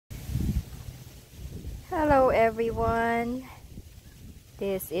Hello everyone,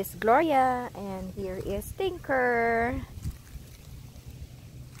 this is Gloria and here is Tinker.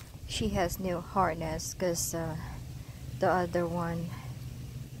 She has new harness because the other one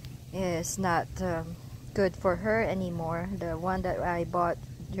is not good for her anymore. The one that I bought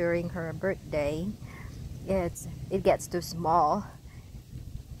during her birthday, it gets too small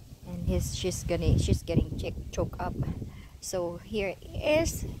and she's getting choked up. So here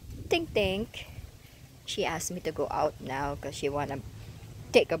is Tink. She asked me to go out now because she wanna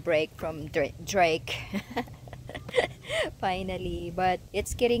take a break from Drake. Finally, but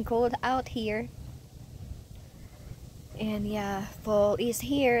it's getting cold out here, and yeah, fall is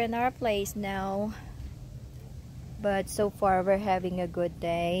here in our place now, but so far we're having a good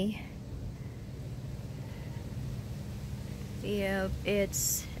day. Yeah,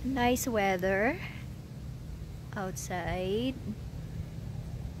 it's nice weather outside.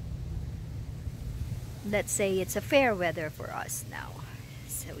 Let's say it's a fair weather for us now.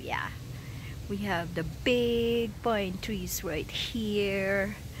 So yeah, we have the big pine trees right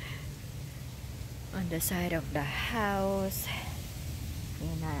here on the side of the house,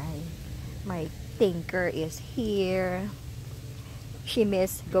 and my Tinker is here. She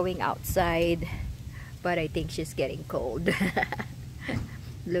missed going outside, but I think she's getting cold.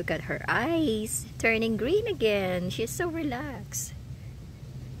 Look at her eyes turning green again. She's so relaxed.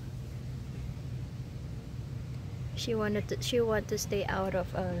 She want to stay out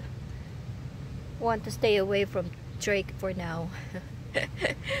of want to stay away from Drake for now.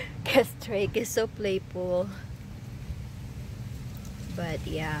 Because Drake is so playful. But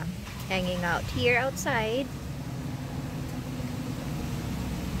yeah, hanging out here outside.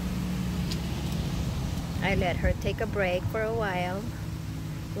 I let her take a break for a while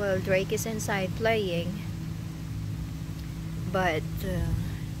Drake is inside playing. But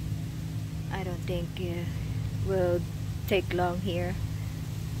I don't think will take long here.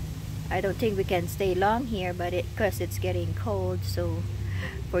 I don't think we can stay long here, but because it's getting cold, so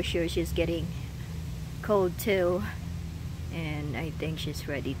for sure she's getting cold too, and I think she's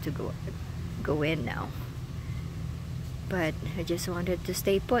ready to go in now. But I just wanted to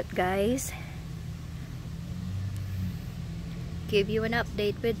stay put, guys. Give you an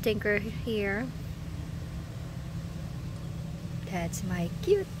update with Tinker here. That's my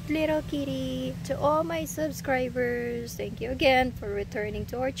cute little kitty. To all my subscribers, thank you again for returning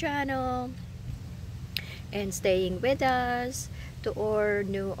to our channel and staying with us. To all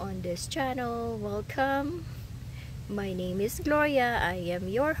new on this channel, welcome. My name is Gloria. I am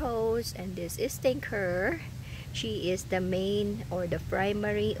your host, and this is Tinker. She is the main or the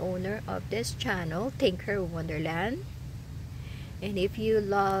primary owner of this channel, Tinker Wonderland. And if you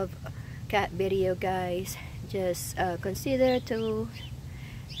love cat video, guys, just consider to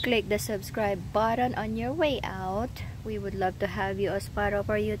click the subscribe button on your way out. We would love to have you as part of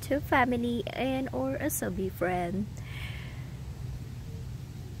our YouTube family and or a subby friend.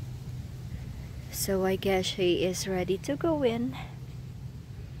 So I guess she is ready to go in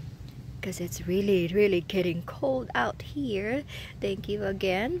because it's really getting cold out here. Thank you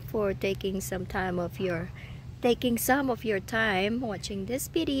again for taking some of your time watching this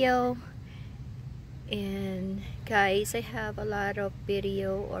video. And guys, I have a lot of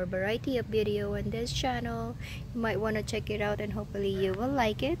video or variety of video on this channel. You might want to check it out, and hopefully you will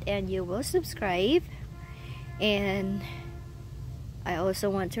like it and you will subscribe. And I also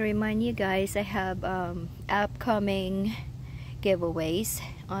want to remind you guys, I have upcoming giveaways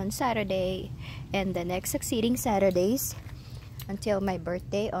on Saturday and the next succeeding Saturdays until my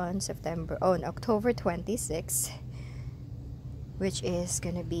birthday on October 26th, which is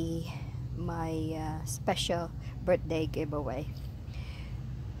gonna be my special birthday giveaway.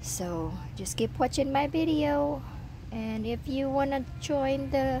 So just keep watching my video, and if you want to join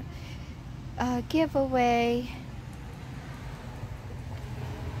the giveaway,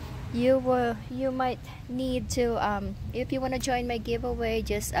 you might need to if you want to join my giveaway,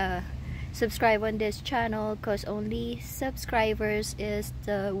 just subscribe on this channel, because only subscribers is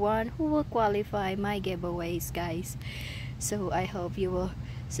the one who will qualify my giveaways, guys. So I hope you will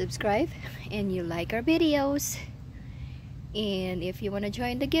subscribe and you like our videos, and if you want to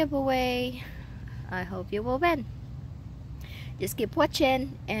join the giveaway, I hope you will win. Just keep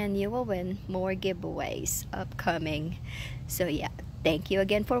watching and you will win more giveaways upcoming. So yeah, thank you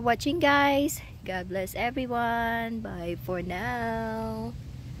again for watching, guys. God bless everyone. Bye for now.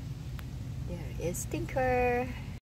 There is Tinker.